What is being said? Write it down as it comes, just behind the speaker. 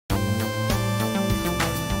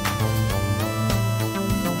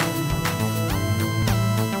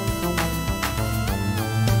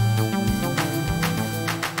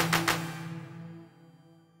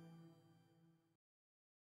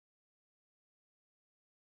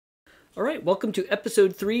All right, welcome to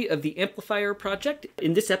episode 3 of the amplifier project.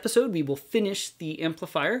 In this episode, we will finish the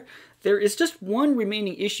amplifier. There is just one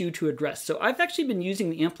remaining issue to address. So I've actually been using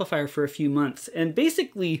the amplifier for a few months, and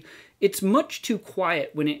basically it's much too quiet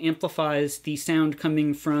when it amplifies the sound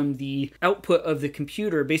coming from the output of the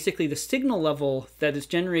computer. Basically, the signal level that is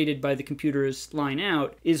generated by the computer's line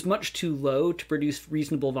out is much too low to produce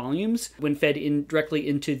reasonable volumes when fed in directly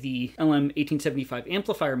into the LM1875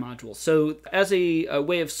 amplifier module. So as a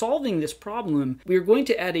way of solving this problem, we are going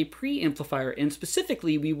to add a preamplifier, and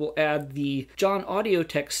specifically we will add the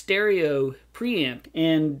JohnAudioTech stereo preamp,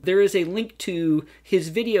 and there is a link to his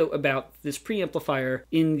video about this preamplifier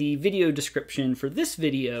in the video description for this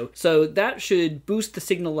video, so that should boost the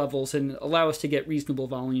signal levels and allow us to get reasonable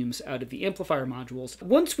volumes out of the amplifier modules.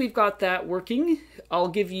 Once we've got that working, I'll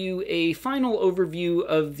give you a final overview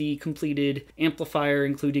of the completed amplifier,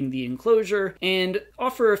 including the enclosure, and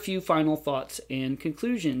offer a few final thoughts and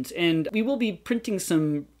conclusions. And we will be printing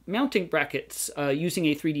some mounting brackets using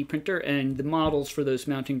a 3D printer, and the models for those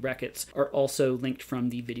mounting brackets are also linked from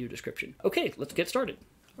the video description. Okay, let's get started.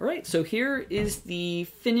 All right, so here is the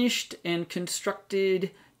finished and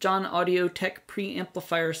constructed JohnAudioTech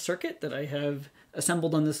preamplifier circuit that I have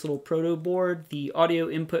assembled on this little proto board. The audio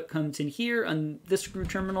input comes in here on this screw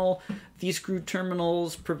terminal. These screw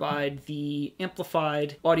terminals provide the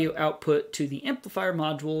amplified audio output to the amplifier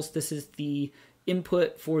modules. This is the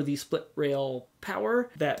input for the split rail power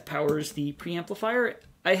that powers the preamplifier.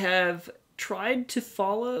 I have tried to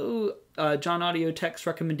follow JohnAudioTech's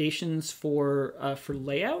recommendations for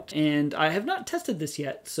layout, and I have not tested this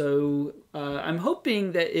yet, so I'm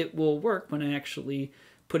hoping that it will work when I actually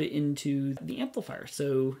put it into the amplifier.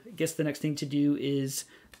 So I guess the next thing to do is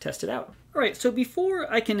test it out. All right, so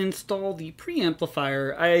before I can install the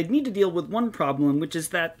preamplifier, I need to deal with one problem, which is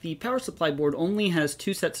that the power supply board only has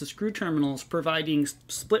 2 sets of screw terminals providing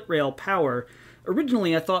split rail power.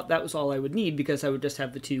 Originally, I thought that was all I would need because I would just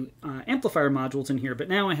have the 2 amplifier modules in here, but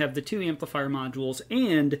now I have the 2 amplifier modules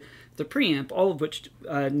and the preamp, all of which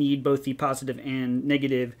need both the positive and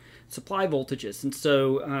negative supply voltages. And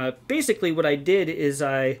so basically what I did is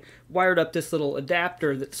I wired up this little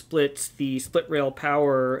adapter that splits the split rail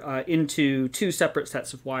power into 2 separate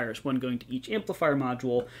sets of wires, one going to each amplifier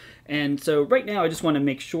module. And so right now I just want to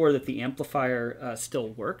make sure that the amplifier still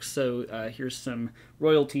works. So here's some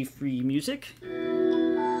royalty-free music.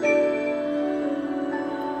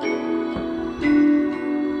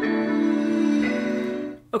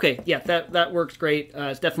 Okay, yeah, that works great.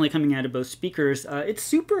 It's definitely coming out of both speakers. It's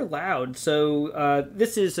super loud, so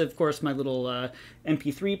this is, of course, my little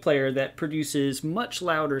MP3 player that produces much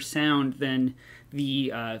louder sound than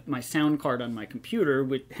the my sound card on my computer,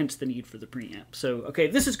 hence the need for the preamp. So, okay,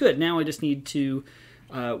 this is good. Now I just need to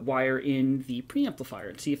wire in the preamplifier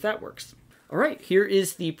and see if that works. All right, here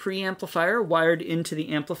is the preamplifier wired into the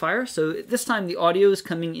amplifier. So this time the audio is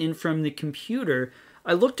coming in from the computer.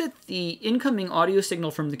 I looked at the incoming audio signal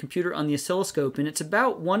from the computer on the oscilloscope, and it's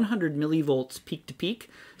about 100 millivolts peak to peak.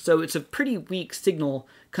 So it's a pretty weak signal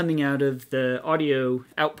coming out of the audio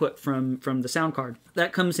output from the sound card.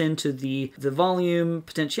 That comes into the volume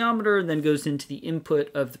potentiometer and then goes into the input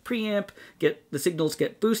of the preamp. The signals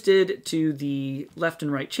get boosted to the left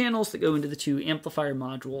and right channels that go into the 2 amplifier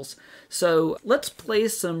modules. So let's play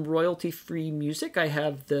some royalty-free music. I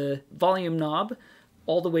have the volume knob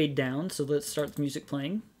all the way down, so let's start the music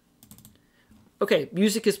playing. Okay,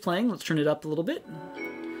 music is playing. Let's turn it up a little bit.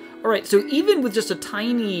 All right, so even with just a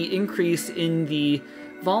tiny increase in the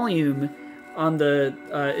volume on the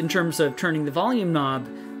in terms of turning the volume knob,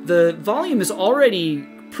 the volume is already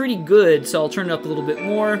pretty good, so I'll turn it up a little bit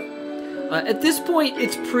more. At this point,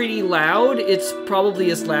 it's pretty loud. It's probably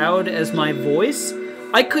as loud as my voice.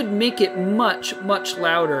 I could make it much, much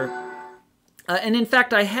louder. And in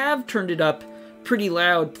fact, I have turned it up pretty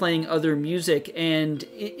loud playing other music, and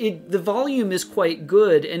the volume is quite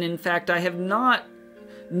good, and in fact I have not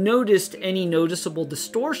noticed any noticeable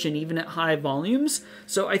distortion even at high volumes.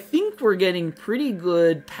 So I think we're getting pretty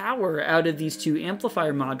good power out of these 2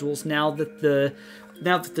 amplifier modules now that the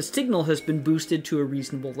signal has been boosted to a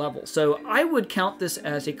reasonable level. So I would count this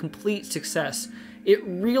as a complete success. It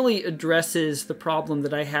really addresses the problem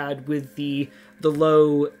that I had with the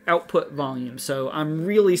low output volume. So I'm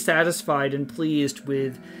really satisfied and pleased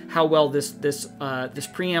with how well this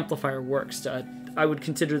preamplifier works. I would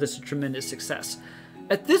consider this a tremendous success.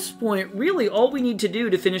 At this point, really all we need to do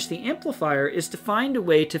to finish the amplifier is to find a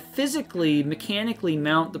way to physically, mechanically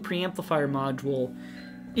mount the preamplifier module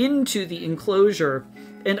into the enclosure.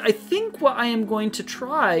 And I think what I am going to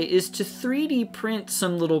try is to 3D print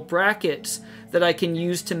some little brackets that I can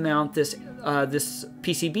use to mount this this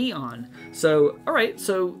PCB on. So, all right,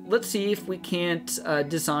 so let's see if we can't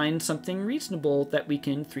design something reasonable that we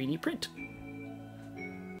can 3D print.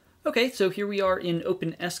 Okay, so here we are in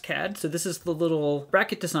OpenSCAD. So this is the little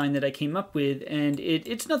bracket design that I came up with, and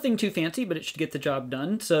it's nothing too fancy, but it should get the job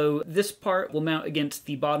done. So this part will mount against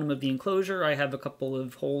the bottom of the enclosure. I have a couple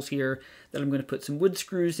of holes here that I'm going to put some wood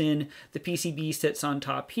screws in. The PCB sits on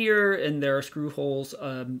top here, and there are screw holes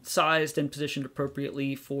sized and positioned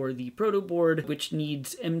appropriately for the proto board, which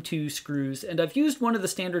needs M2 screws. And I've used one of the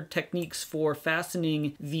standard techniques for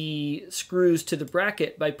fastening the screws to the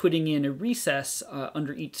bracket by putting in a recess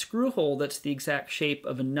under each screw hole that's the exact shape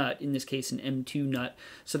of a nut, in this case an M2 nut.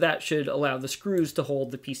 So that should allow the screws to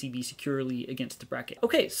hold the PCB securely against the bracket.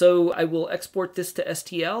 Okay, so I will export this to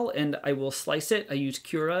STL and I will slice it. I use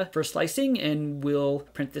Cura for slicing, and we'll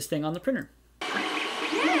print this thing on the printer.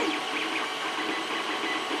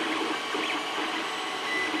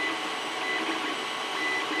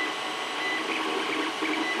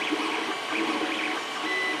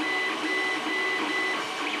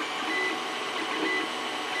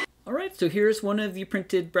 Alright, so here's one of the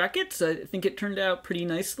printed brackets. I think it turned out pretty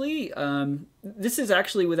nicely. This is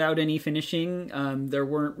actually without any finishing. There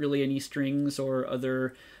weren't really any strings or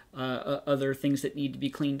other things that need to be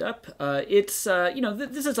cleaned up. It's you know,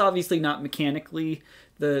 this is obviously not mechanically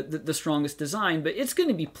the strongest design, but it's going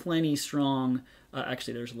to be plenty strong.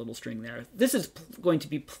 Actually, there's a little string there. This is going to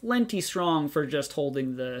be plenty strong for just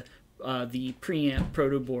holding the preamp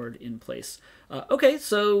proto board in place. Okay,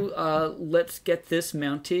 so let's get this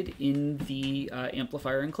mounted in the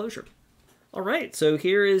amplifier enclosure. All right, so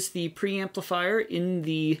here is the preamplifier in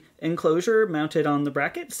the enclosure mounted on the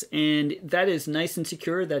brackets, and that is nice and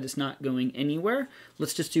secure. That is not going anywhere.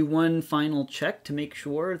 Let's just do one final check to make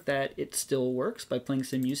sure that it still works by playing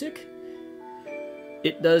some music.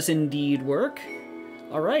 It does indeed work.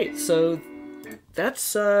 All right, so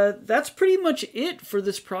that's pretty much it for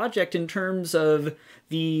this project in terms of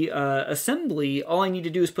the assembly. All I need to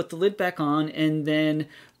do is put the lid back on, and then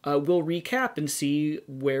we'll recap and see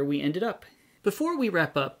where we ended up. Before we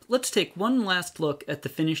wrap up, let's take one last look at the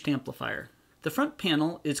finished amplifier. The front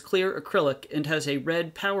panel is clear acrylic and has a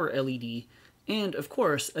red power LED, and of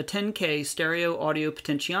course a 10K stereo audio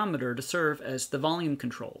potentiometer to serve as the volume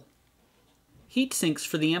control. Heat sinks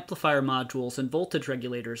for the amplifier modules and voltage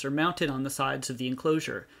regulators are mounted on the sides of the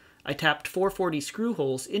enclosure. I tapped 440 screw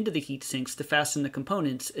holes into the heat sinks to fasten the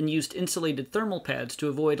components and used insulated thermal pads to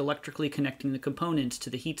avoid electrically connecting the components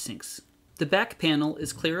to the heat sinks. The back panel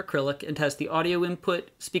is clear acrylic and has the audio input,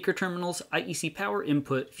 speaker terminals, IEC power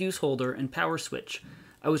input, fuse holder, and power switch.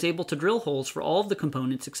 I was able to drill holes for all of the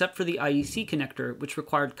components except for the IEC connector, which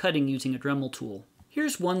required cutting using a Dremel tool.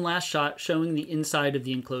 Here's one last shot showing the inside of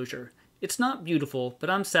the enclosure. It's not beautiful, but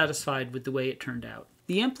I'm satisfied with the way it turned out.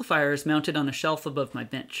 The amplifier is mounted on a shelf above my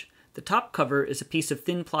bench. The top cover is a piece of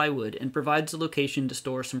thin plywood and provides a location to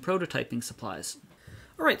store some prototyping supplies.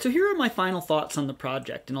 Alright, so here are my final thoughts on the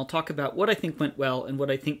project, and I'll talk about what I think went well and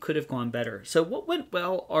what I think could have gone better. So what went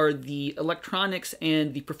well are the electronics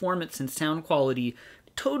and the performance and sound quality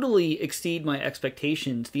totally exceed my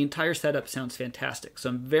expectations. The entire setup sounds fantastic, so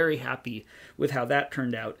I'm very happy with how that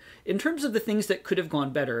turned out. In terms of the things that could have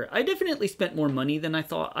gone better, I definitely spent more money than I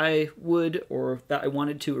thought I would or that I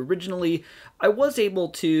wanted to originally. I was able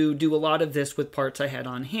to do a lot of this with parts I had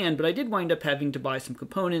on hand, but I did wind up having to buy some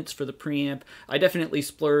components for the preamp. I definitely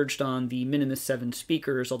splurged on the Minimus 7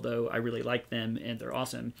 speakers, although I really like them and they're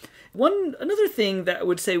awesome. Another thing that I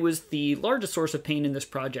would say was the largest source of pain in this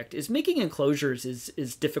project is making enclosures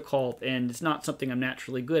is difficult and it's not something I'm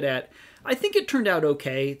naturally good at. I think it turned out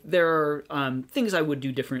okay. There are things I would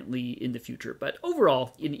do differently in the future, but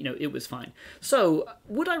overall, you know, it was fine. So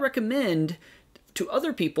would I recommend to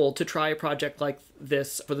other people to try a project like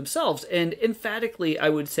this for themselves? And emphatically, I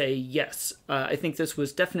would say yes. I think this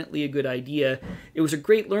was definitely a good idea. It was a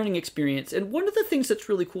great learning experience. And one of the things that's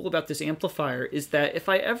really cool about this amplifier is that if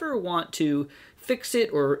I ever want to fix it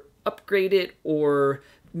or upgrade it or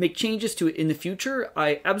make changes to it in the future,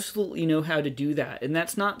 I absolutely know how to do that. And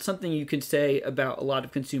that's not something you can say about a lot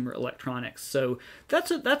of consumer electronics. So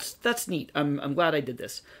that's neat. I'm glad I did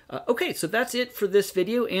this. Okay, so that's it for this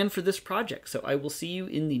video and for this project. So I will see you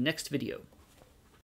in the next video.